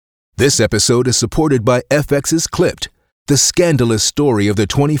This episode is supported by FX's Clipped, the scandalous story of the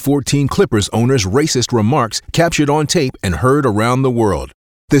 2014 Clippers owner's racist remarks captured on tape and heard around the world.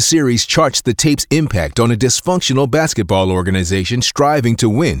 The series charts the tape's impact on a dysfunctional basketball organization striving to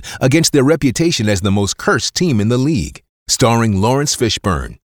win against their reputation as the most cursed team in the league. Starring Lawrence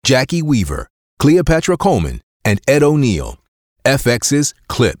Fishburne, Jackie Weaver, Cleopatra Coleman, and Ed O'Neill. FX's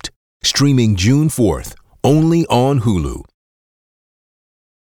Clipped, streaming June 4th, only on Hulu.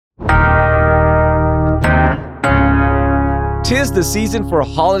 Tis the season for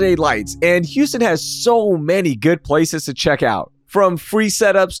holiday lights, and Houston has so many good places to check out. From free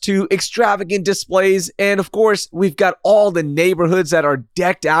setups to extravagant displays, and of course, we've got all the neighborhoods that are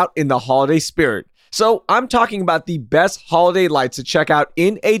decked out in the holiday spirit. So I'm talking about the best holiday lights to check out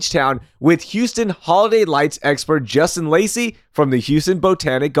in H-Town with Houston holiday lights expert Justin Lacey from the Houston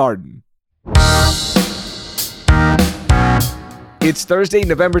Botanic Garden. It's Thursday,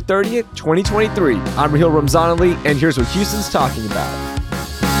 November 30th, 2023. I'm Raheel Ramzanali, and here's what Houston's talking about.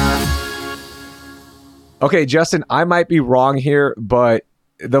 Okay, Justin, I might be wrong here, but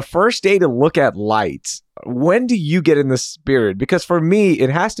the first day to look at lights, when do you get in the spirit? Because for me, it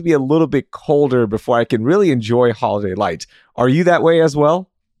has to be a little bit colder before I can really enjoy holiday lights. Are you that way as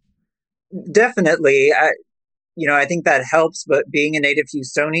well? Definitely. I think that helps, but being a native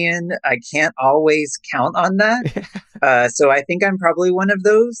Houstonian, I can't always count on that. So I think I'm probably one of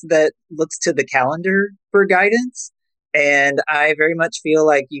those that looks to the calendar for guidance. And I very much feel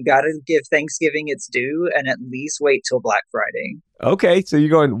like you got to give Thanksgiving its due and at least wait till Black Friday. Okay, so you're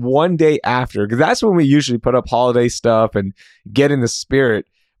going one day after, because that's when we usually put up holiday stuff and get in the spirit.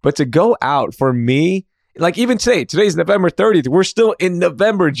 But to go out, for me, like even today's November 30th, we're still in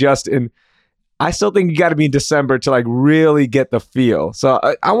November, Justin. I still think you got to be in December to like really get the feel. So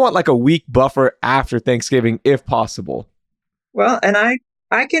I want like a week buffer after Thanksgiving if possible. Well, and I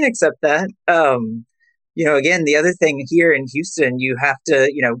can accept that. Again, the other thing here in Houston, you have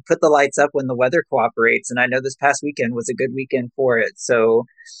to, put the lights up when the weather cooperates. And I know this past weekend was a good weekend for it. So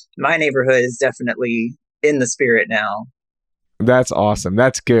my neighborhood is definitely in the spirit now. That's awesome.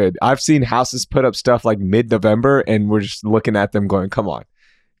 That's good. I've seen houses put up stuff like mid-November and we're just looking at them going, come on.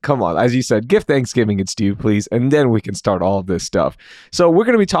 As you said, give Thanksgiving its due, please, and then we can start all of this stuff. So we're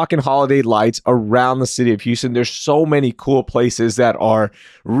going to be talking holiday lights around the city of Houston. There's so many cool places that are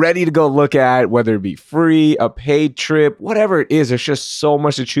ready to go look at, whether it be free, a paid trip, whatever it is. There's just so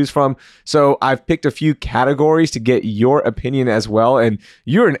much to choose from. So I've picked a few categories to get your opinion as well, and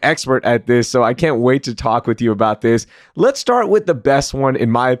you're an expert at this, so I can't wait to talk with you about this. Let's start with the best one,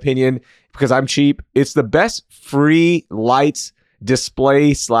 in my opinion, because I'm cheap. It's the best free lights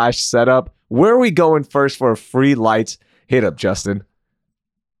display / setup. Where are we going first for a free lights hit up, Justin?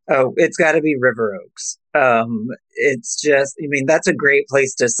 Oh, it's got to be River Oaks. It's just, that's a great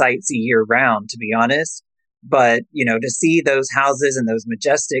place to sightsee year round, to be honest. But, to see those houses and those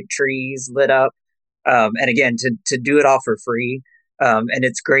majestic trees lit up, and again, to do it all for free. And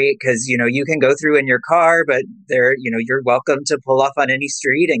it's great because, you can go through in your car, but you're welcome to pull off on any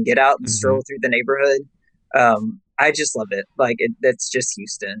street and get out and stroll through the neighborhood. I just love it. That's just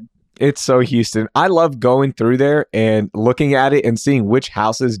Houston. It's so Houston. I love going through there and looking at it and seeing which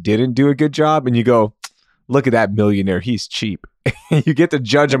houses didn't do a good job. And you go, look at that millionaire. He's cheap. You get to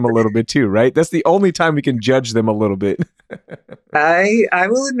judge them a little bit too, right? That's the only time we can judge them a little bit. I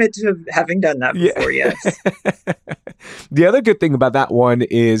will admit to having done that before, yes. The other good thing about that one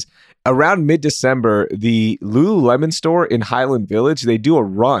is around mid-December, the Lululemon store in Highland Village, they do a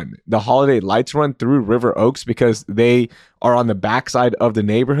run, the holiday lights run through River Oaks because they are on the backside of the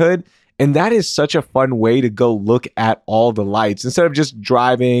neighborhood. And that is such a fun way to go look at all the lights. Instead of just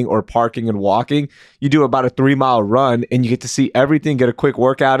driving or parking and walking, you do about a 3-mile run and you get to see everything, get a quick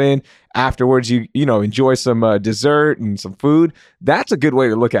workout in. Afterwards, you enjoy some dessert and some food. That's a good way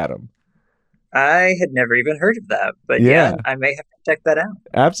to look at them. I had never even heard of that, but yeah, I may have to check that out.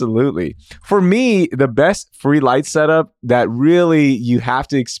 Absolutely. For me, the best free light setup that really you have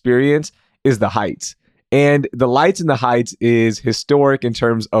to experience is the Heights. And the Lights in the Heights is historic in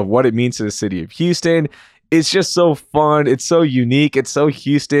terms of what it means to the city of Houston. It's just so fun. It's so unique. It's so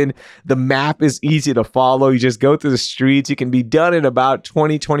Houston. The map is easy to follow. You just go through the streets. You can be done in about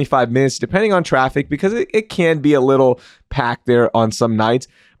 20, 25 minutes, depending on traffic, because it can be a little packed there on some nights.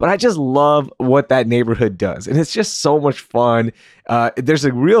 But I just love what that neighborhood does. And it's just so much fun. There's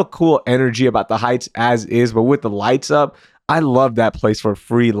a real cool energy about the Heights as is, but with the lights up, I love that place for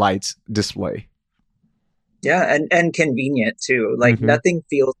free lights display. Yeah, and convenient too. Nothing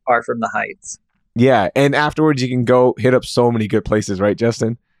feels far from the Heights. Yeah, and afterwards you can go hit up so many good places, right,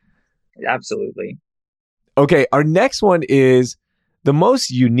 Justin? Absolutely. Okay, our next one is the most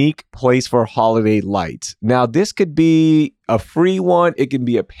unique place for holiday lights. Now, this could be a free one, it can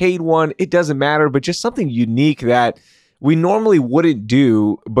be a paid one, it doesn't matter, but just something unique that we normally wouldn't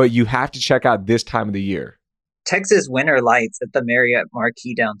do, but you have to check out this time of the year. Texas winter lights at the Marriott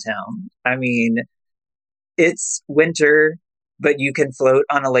Marquis downtown. I mean, it's winter, but you can float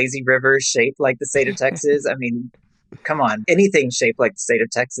on a lazy river shaped like the state of Texas. I mean, come on, anything shaped like the state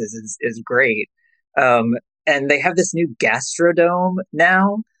of Texas is great. And they have this new gastrodome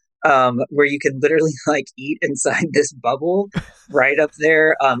now, where you can literally like eat inside this bubble right up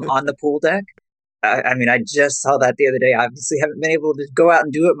there on the pool deck. I mean, I just saw that the other day. I obviously haven't been able to go out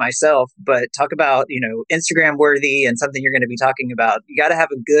and do it myself, but talk about, Instagram worthy and something you're going to be talking about. You got to have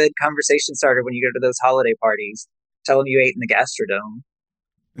a good conversation starter when you go to those holiday parties. Tell them you ate in the gastrodome.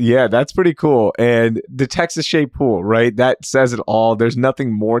 Yeah, that's pretty cool. And the Texas shaped pool, right? That says it all. There's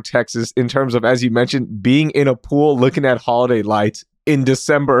nothing more Texas in terms of, as you mentioned, being in a pool looking at holiday lights in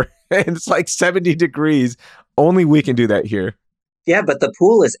December and it's like 70 degrees. Only we can do that here. Yeah, but the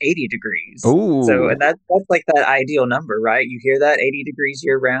pool is 80 degrees. Ooh. So and that's like that ideal number, right? You hear that 80 degrees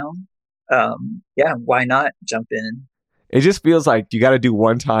year round. Yeah, why not jump in? It just feels like you got to do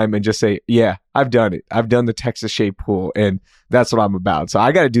one time and just say, yeah, I've done it. I've done the Texas shaped pool and that's what I'm about. So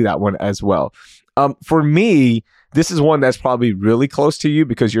I got to do that one as well. For me, this is one that's probably really close to you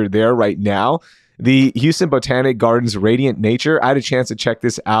because you're there right now. The Houston Botanic Gardens Radiant Nature. I had a chance to check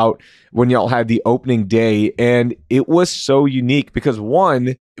this out when y'all had the opening day, and it was so unique because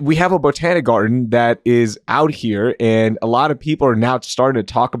one, we have a botanic garden that is out here, and a lot of people are now starting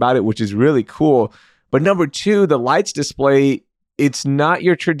to talk about it, which is really cool. But number two, the lights display, it's not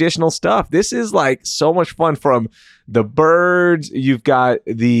your traditional stuff. This is like so much fun, from the birds. You've got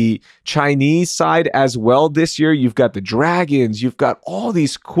the Chinese side as well this year. You've got the dragons. You've got all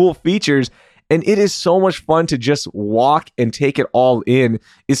these cool features. And it is so much fun to just walk and take it all in,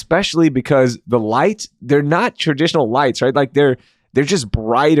 especially because the lights, they're not traditional lights, right? Like they're just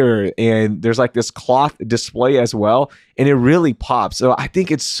brighter, and there's like this cloth display as well. And it really pops. So I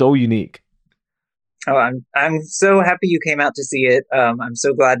think it's so unique. Oh, I'm so happy you came out to see it. I'm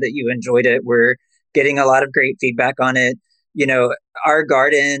so glad that you enjoyed it. We're getting a lot of great feedback on it. Our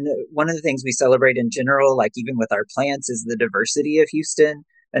garden, one of the things we celebrate in general, like even with our plants, is the diversity of Houston.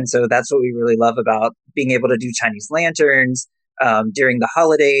 And so that's what we really love about being able to do Chinese lanterns during the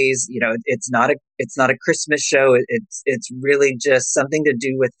holidays. It's not a Christmas show. It's really just something to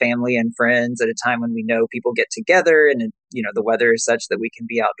do with family and friends at a time when we know people get together, and the weather is such that we can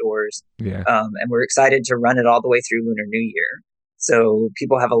be outdoors. Yeah. And we're excited to run it all the way through Lunar New Year. So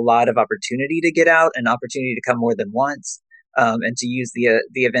people have a lot of opportunity to get out, and opportunity to come more than once, and to use the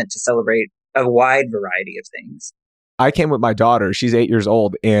event to celebrate a wide variety of things. I came with my daughter. She's 8 years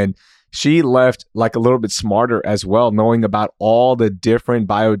old, and she left like a little bit smarter as well, knowing about all the different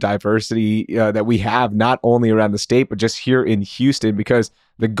biodiversity that we have, not only around the state, but just here in Houston, because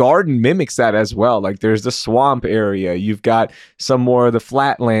the garden mimics that as well. Like there's the swamp area, you've got some more of the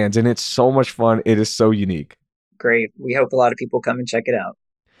flatlands, and it's so much fun. It is so unique. Great. We hope a lot of people come and check it out.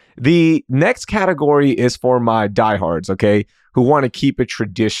 The next category is for my diehards, okay, who want to keep it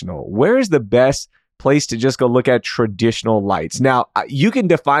traditional. Where is the best place to just go look at traditional lights? Now, you can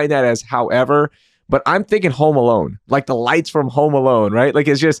define that as however, but I'm thinking Home Alone, like the lights from Home Alone, right? Like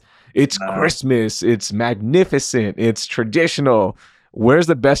it's Christmas, it's magnificent, it's traditional. Where's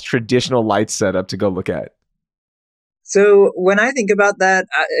the best traditional light setup to go look at? So when I think about that,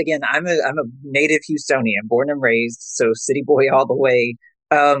 again, I'm a native Houstonian, born and raised, so city boy all the way.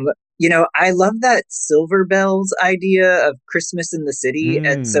 I love that Silver Bells idea of Christmas in the city.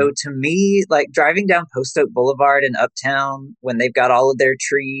 And so to me, like driving down Post Oak Boulevard in Uptown when they've got all of their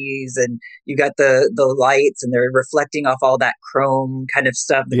trees and you got the lights and they're reflecting off all that chrome kind of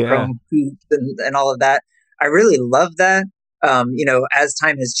stuff, the chrome hoops and all of that. I really love that. As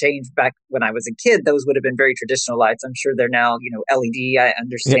time has changed, back when I was a kid, those would have been very traditional lights. I'm sure they're now, LED. I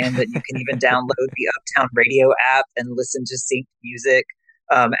understand that you can even download the Uptown Radio app and listen to sync music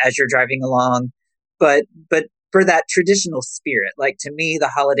as you're driving along. But for that traditional spirit, like to me, the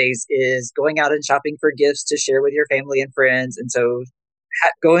holidays is going out and shopping for gifts to share with your family and friends. And so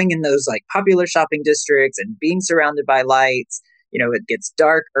going in those like popular shopping districts and being surrounded by lights, it gets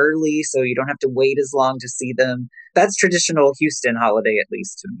dark early, so you don't have to wait as long to see them. That's traditional Houston holiday, at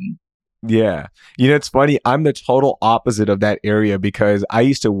least to me. Yeah. It's funny. I'm the total opposite of that area because I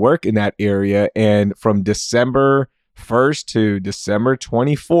used to work in that area, and from December 1st to December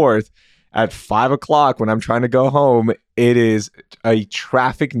 24th at 5 o'clock when I'm trying to go home, it is a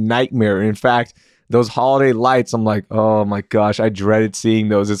traffic nightmare. In fact, those holiday lights, I'm like, oh my gosh, I dreaded seeing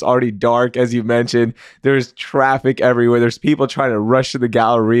those. It's already dark, as you mentioned. There's traffic everywhere. There's people trying to rush to the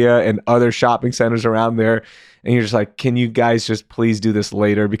Galleria and other shopping centers around there. And you're just like, can you guys just please do this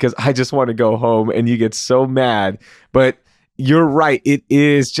later? Because I just want to go home. And you get so mad. But you're right. It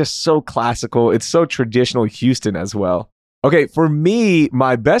is just so classical. It's so traditional Houston as well. Okay, for me,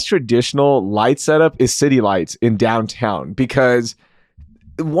 my best traditional light setup is city lights in downtown, because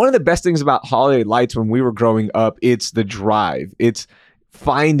one of the best things about holiday lights when we were growing up, it's the drive. It's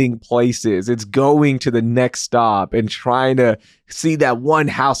finding places. It's going to the next stop and trying to see that one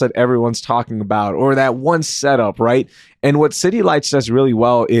house that everyone's talking about, or that one setup, right? And what City Lights does really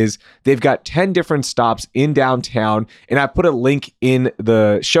well is they've got 10 different stops in downtown, and I put a link in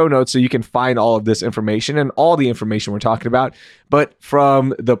the show notes so you can find all of this information and all the information we're talking about. But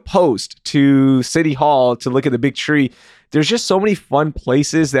from the Post to City Hall to look at the big tree, there's just so many fun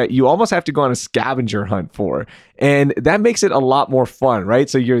places that you almost have to go on a scavenger hunt for. And that makes it a lot more fun, right?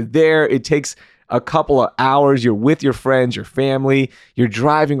 So you're there, it takes a couple of hours, you're with your friends, your family, you're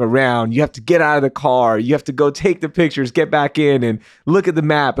driving around, you have to get out of the car, you have to go take the pictures, get back in and look at the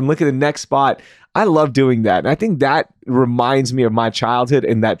map and look at the next spot. I love doing that. And I think that reminds me of my childhood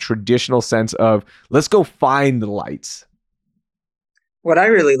and that traditional sense of let's go find the lights. What I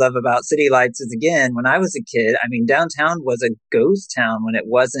really love about City Lights is, again, when I was a kid, I mean, downtown was a ghost town when it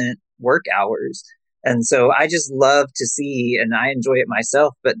wasn't work hours. And so I just love to see, and I enjoy it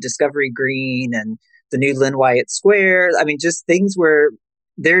myself, but Discovery Green and the new Lynn Wyatt Square, I mean, just things where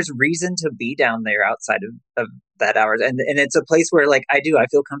there's reason to be down there outside of that hours. And it's a place where, like, I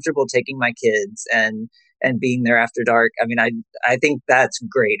feel comfortable taking my kids and being there after dark. I mean, I think that's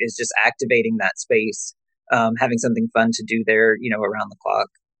great, is just activating that space, having something fun to do there, around the clock.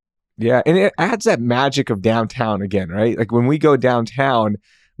 Yeah, and it adds that magic of downtown again, right? Like when we go downtown,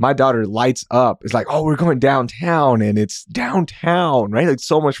 my daughter lights up. It's like, oh, we're going downtown, and it's downtown, right? Like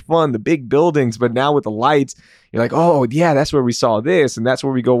so much fun, the big buildings, but now with the lights, you're like, oh yeah, that's where we saw this, and that's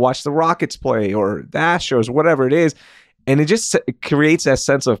where we go watch the Rockets play or the Astros, whatever it is. And it creates that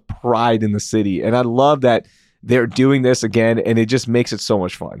sense of pride in the city. And I love that they're doing this again, and it just makes it so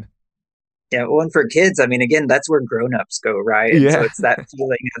much fun. Yeah, well, and for kids, I mean, again, that's where grown-ups go, right? And so Yeah. it's that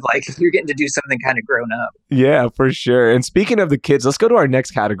feeling of like you're getting to do something kind of grown up. Yeah, for sure. And speaking of the kids, let's go to our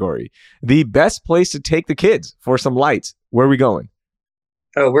next category. The best place to take the kids for some lights. Where are we going?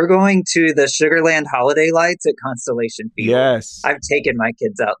 Oh, we're going to the Sugarland Holiday Lights at Constellation Field. Yes. I've taken my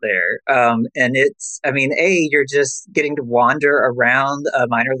kids out there. And I mean, you're just getting to wander around a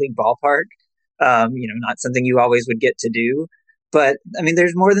minor league ballpark. Not something you always would get to do. But I mean,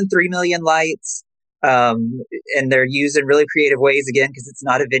 there's more than 3 million lights, and they're used in really creative ways, again, because it's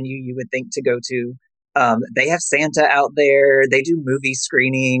not a venue you would think to go to. They have Santa out there. They do movie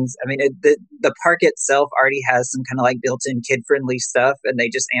screenings. I mean, the park itself already has some kind of like built-in kid-friendly stuff, and they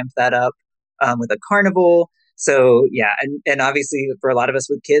just amp that up with a carnival. So yeah, and obviously for a lot of us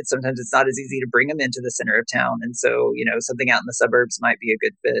with kids, sometimes it's not as easy to bring them into the center of town, and so something out in the suburbs might be a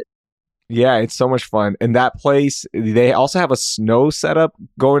good fit. Yeah, it's so much fun. And that place, they also have a snow setup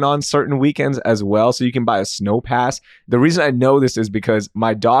going on certain weekends as well. So you can buy a snow pass. The reason I know this is because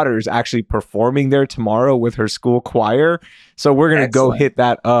my daughter is actually performing there tomorrow with her school choir. So we're going to go hit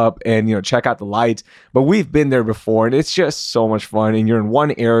that up and, check out the lights. But we've been there before, and it's just so much fun. And you're in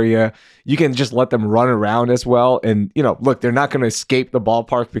one area. You can just let them run around as well. And, look, they're not going to escape the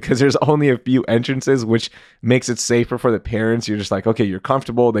ballpark because there's only a few entrances, which makes it safer for the parents. You're just like, okay, you're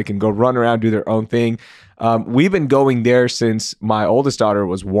comfortable. They can go run around, do their own thing. We've been going there since my oldest daughter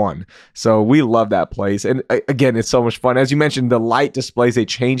was 1. So we love that place. And again, it's so much fun. As you mentioned, the light displays, they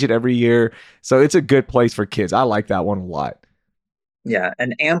change it every year. So it's a good place for kids. I like that one a lot. Yeah,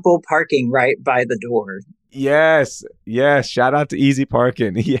 and ample parking right by the door. Yes. Shout out to Easy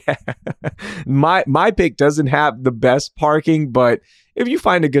Parking. Yeah. My pick doesn't have the best parking, but if you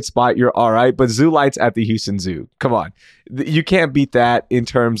find a good spot, you're all right. But Zoo Lights at the Houston Zoo. Come on. You can't beat that in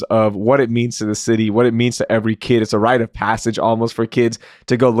terms of what it means to the city, what it means to every kid. It's a rite of passage almost for kids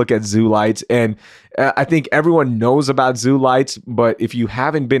to go look at Zoo Lights. And I think everyone knows about Zoo Lights, but if you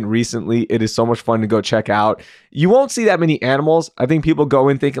haven't been recently, it is so much fun to go check out. You won't see that many animals. I think people go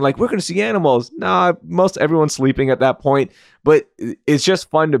in thinking like, we're going to see animals. Nah, most everyone's sleeping at that point. But it's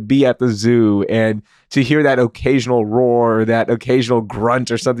just fun to be at the zoo and to hear that occasional roar, that occasional grunt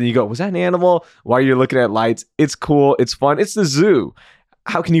or something. You go, was that an animal? While you're looking at lights. It's cool. It's fun. It's the zoo.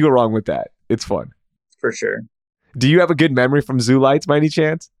 How can you go wrong with that? It's fun. For sure. Do you have a good memory from Zoo Lights by any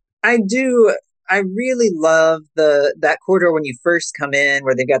chance? I do. I really love that corridor when you first come in,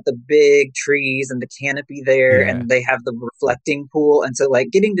 where they've got the big trees and the canopy there, Yeah. and they have the reflecting pool. And so, like,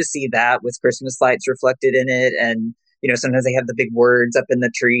 getting to see that with Christmas lights reflected in it, and sometimes they have the big words up in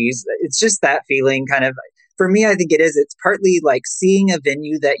the trees. It's just that feeling, kind of. For me, I think it is. It's partly like seeing a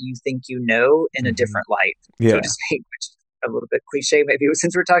venue that you think in a Hmm. different light, so to Yeah. speak, which is a little bit cliche, maybe,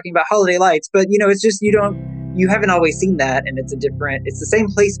 since we're talking about holiday lights. But it's just you haven't always seen that, and it's the same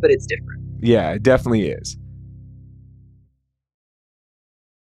place, but it's different. Yeah, it definitely is.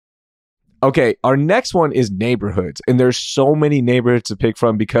 Okay, our next one is neighborhoods. And there's so many neighborhoods to pick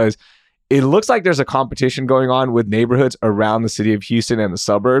from because it looks like there's a competition going on with neighborhoods around the city of Houston and the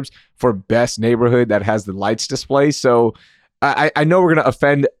suburbs for best neighborhood that has the lights display. So I know we're going to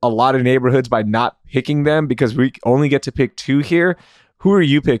offend a lot of neighborhoods by not picking them because we only get to pick two here. Who are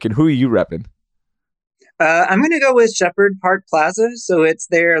you picking? Who are you repping? I'm going to go with Shepherd Park Plaza. So it's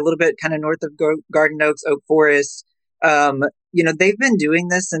there a little bit kind of north of Garden Oaks, Oak Forest. They've been doing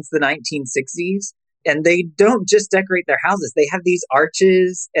this since the 1960s, and they don't just decorate their houses. They have these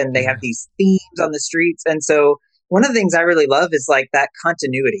arches and they have Yeah. these themes on the streets. And so one of the things I really love is like that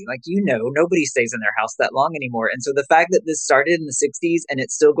continuity. Like, nobody stays in their house that long anymore. And so the fact that this started in the 60s and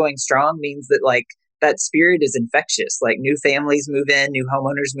it's still going strong means that, like, that spirit is infectious. Like, new families move in, new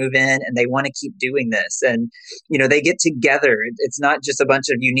homeowners move in, and they want to keep doing this. And, they get together. It's not just a bunch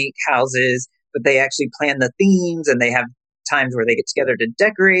of unique houses, but they actually plan the themes, and they have times where they get together to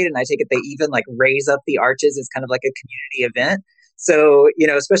decorate. And I take it they even like raise up the arches as kind of like a community event. So,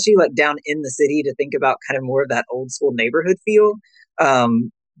 especially like down in the city, to think about kind of more of that old school neighborhood feel.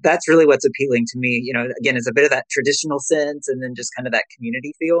 That's really what's appealing to me. Again, it's a bit of that traditional sense, and then just kind of that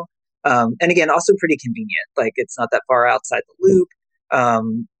community feel. And again, also pretty convenient. Like, it's not that far outside the loop.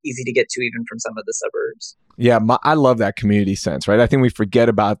 Easy to get to even from some of the suburbs. Yeah, I love that community sense, right? I think we forget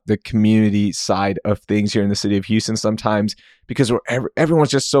about the community side of things here in the city of Houston sometimes because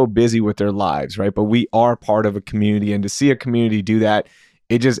everyone's just so busy with their lives, right? But we are part of a community, and to see a community do that,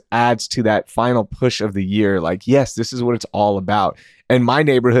 it just adds to that final push of the year. Like, yes, this is what it's all about. And my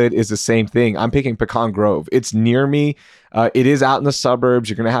neighborhood is the same thing. I'm picking Pecan Grove. It's near me. It is out in the suburbs.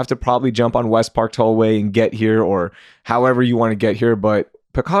 You're going to have to probably jump on West Park Tollway and get here, or however you want to get here. But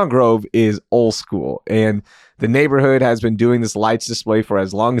Pecan Grove is old school, and the neighborhood has been doing this lights display for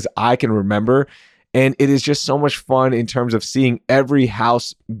as long as I can remember. And it is just so much fun in terms of seeing every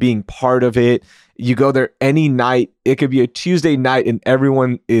house being part of it. You go there any night. It could be a Tuesday night and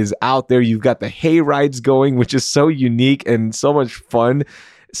everyone is out there. You've got the hay rides going, which is so unique and so much fun.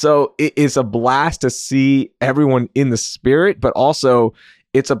 So it is a blast to see everyone in the spirit, but also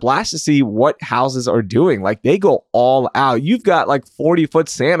it's a blast to see what houses are doing. Like, they go all out. You've got like 40-foot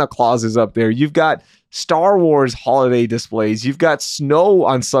Santa Clauses up there. You've got Star Wars holiday displays. You've got snow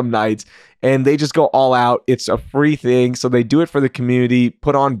on some nights, and they just go all out. It's a free thing. So they do it for the community,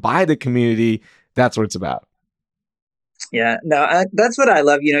 put on by the community. That's what it's about. Yeah, no, that's what I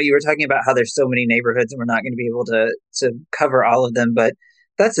love. You were talking about how there's so many neighborhoods, and we're not going to be able to cover all of them. But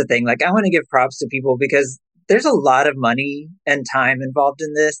that's the thing. Like, I want to give props to people because there's a lot of money and time involved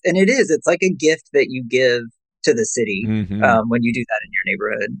in this, and it's like a gift that you give to the city Hmm. when you do that in your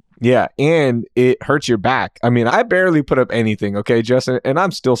neighborhood. Yeah, and it hurts your back. I mean, I barely put up anything, okay, Justin, and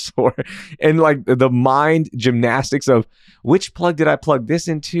I'm still sore. And like the mind gymnastics of which plug did I plug this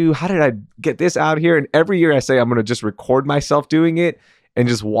into? How did I get this out here? And every year I say I'm going to just record myself doing it and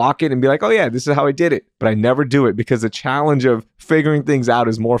just walk it and be like, oh yeah, this is how I did it. But I never do it because the challenge of figuring things out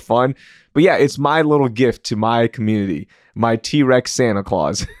is more fun. But yeah, it's my little gift to my community, my T-Rex Santa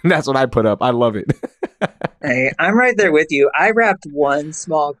Claus. That's what I put up. I love it. Hey, I'm right there with you. I wrapped one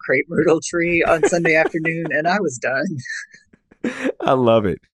small crepe myrtle tree on Sunday afternoon, and I was done. I love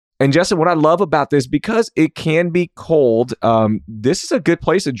it. And Justin, what I love about this, because it can be cold, this is a good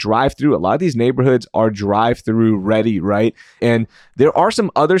place to drive through. A lot of these neighborhoods are drive-through ready, right? And there are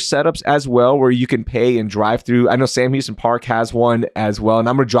some other setups as well where you can pay and drive through. I know Sam Houston Park has one as well, and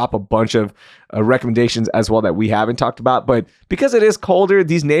I'm going to drop a bunch of recommendations as well that we haven't talked about. But because it is colder,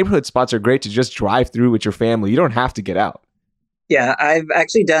 these neighborhood spots are great to just drive through with your family. You don't have to get out. Yeah, I've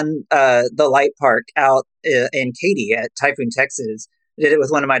actually done the light park out in Katy at Typhoon, Texas. I did it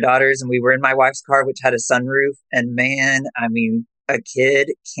with one of my daughters, and we were in my wife's car, which had a sunroof. And man, I mean, a kid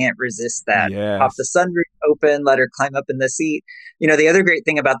can't resist that. Pop the Yes. sunroof open, let her climb up in the seat. The other great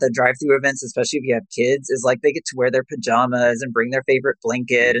thing about the drive-through events, especially if you have kids, is like they get to wear their pajamas and bring their favorite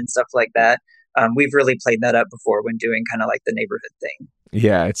blanket and stuff like that. We've really played that up before when doing kind of like the neighborhood thing.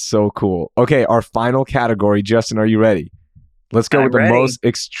 Yeah, it's so cool. Okay, our final category. Justin, are you ready? Let's go with I'm the ready. most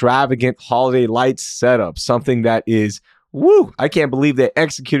extravagant holiday lights setup, something that is Woo! I can't believe they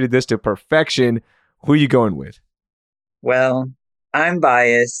executed this to perfection. Who are you going with? Well, I'm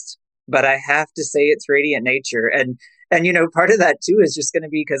biased, but I have to say it's Radiant Nature. And part of that too is just going to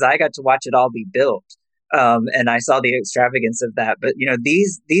be because I got to watch it all be built. And I saw the extravagance of that. But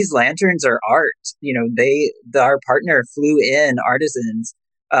these lanterns are art. Our partner flew in artisans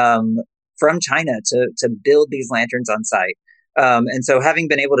from China to build these lanterns on site. And so having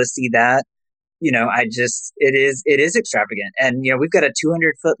been able to see that, it is extravagant. And we've got a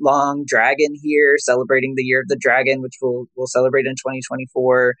 200-foot long dragon here celebrating the Year of the Dragon, which we'll celebrate in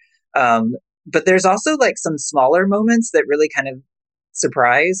 2024. But there's also like some smaller moments that really kind of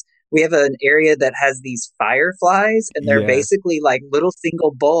surprise. We have an area that has these fireflies, and they're basically like little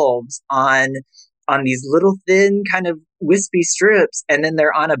single bulbs on these little thin kind of wispy strips, and then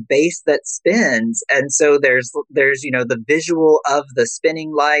they're on a base that spins. And so there's the visual of the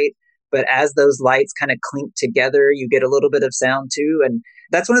spinning light, but as those lights kind of clink together, you get a little bit of sound too. And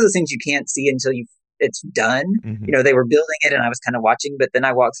that's one of those things you can't see until it's done. Mm-hmm. They were building it and I was kind of watching, but then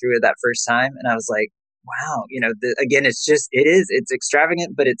I walked through it that first time and I was like, wow, again, it's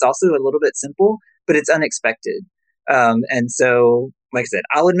extravagant, but it's also a little bit simple, but it's unexpected. And so, like I said,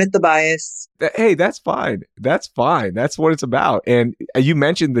 I'll admit the bias. Hey, that's fine. That's fine. That's what it's about. And you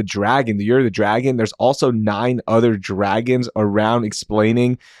mentioned the dragon, the Year of the Dragon. There's also 9 other dragons around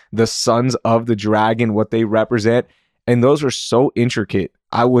explaining the sons of the dragon, what they represent. And those are so intricate.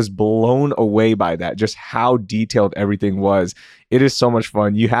 I was blown away by that, just how detailed everything was. It is so much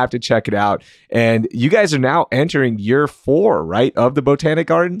fun. You have to check it out. And you guys are now entering year 4, right, of the Botanic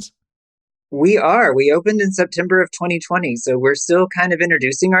Gardens? We are. We opened in September of 2020, so we're still kind of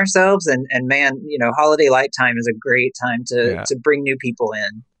introducing ourselves. And man, holiday light time is a great time to bring new people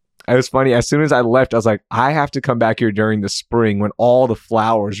in. It was funny. As soon as I left, I was like, I have to come back here during the spring when all the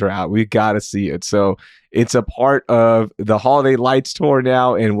flowers are out. We got to see it. So it's a part of the Holiday Lights tour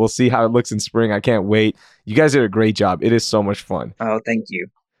now, and we'll see how it looks in spring. I can't wait. You guys did a great job. It is so much fun. Oh, thank you.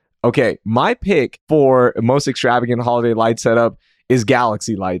 Okay, my pick for most extravagant holiday light setup is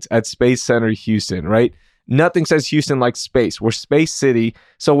Galaxy Lights at Space Center Houston, right? Nothing says Houston like space. We're Space City.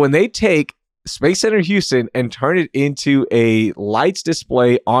 So when they take Space Center Houston and turn it into a lights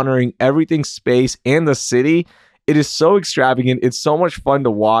display honoring everything space and the city, it is so extravagant. It's so much fun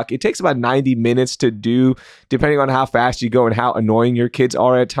to walk. It takes about 90 minutes to do, depending on how fast you go and how annoying your kids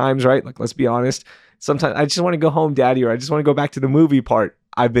are at times, right? Like, let's be honest. Sometimes I just want to go home, Daddy, or I just want to go back to the movie part.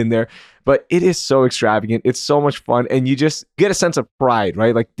 I've been there, but it is so extravagant. It's so much fun. And you just get a sense of pride,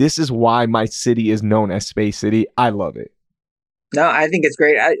 right? Like, this is why my city is known as Space City. I love it. No, I think it's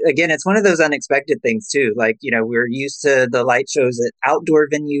great. Again, it's one of those unexpected things too. Like, we're used to the light shows at outdoor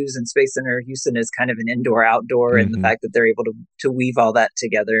venues, and Space Center Houston is kind of an indoor-outdoor, and the fact that they're able to weave all that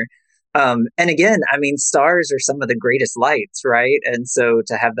together. And again, I mean, stars are some of the greatest lights, right? And so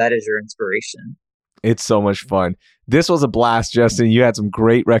to have that as your inspiration. It's so much fun. This was a blast, Justin. You had some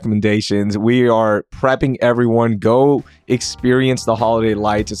great recommendations. We are prepping everyone. Go experience the holiday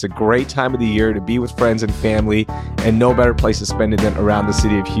lights. It's a great time of the year to be with friends and family, and no better place to spend it than around the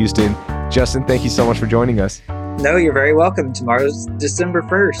city of Houston. Justin, thank you so much for joining us. No, you're very welcome. Tomorrow's December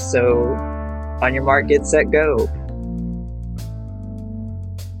 1st, so on your mark, get set, go.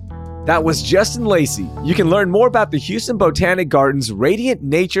 That was Justin Lacey. You can learn more about the Houston Botanic Gardens Radiant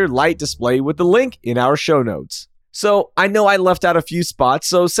Nature Light Display with the link in our show notes. So I know I left out a few spots,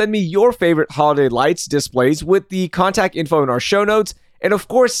 so send me your favorite holiday lights displays with the contact info in our show notes. And of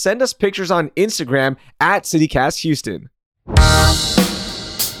course, send us pictures on Instagram at CityCastHouston.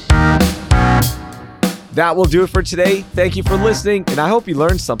 That will do it for today. Thank you for listening, and I hope you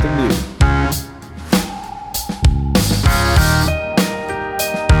learned something new.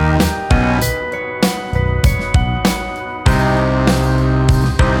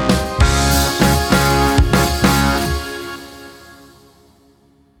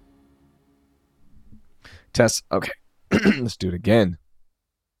 Test. Okay. Let's do it again.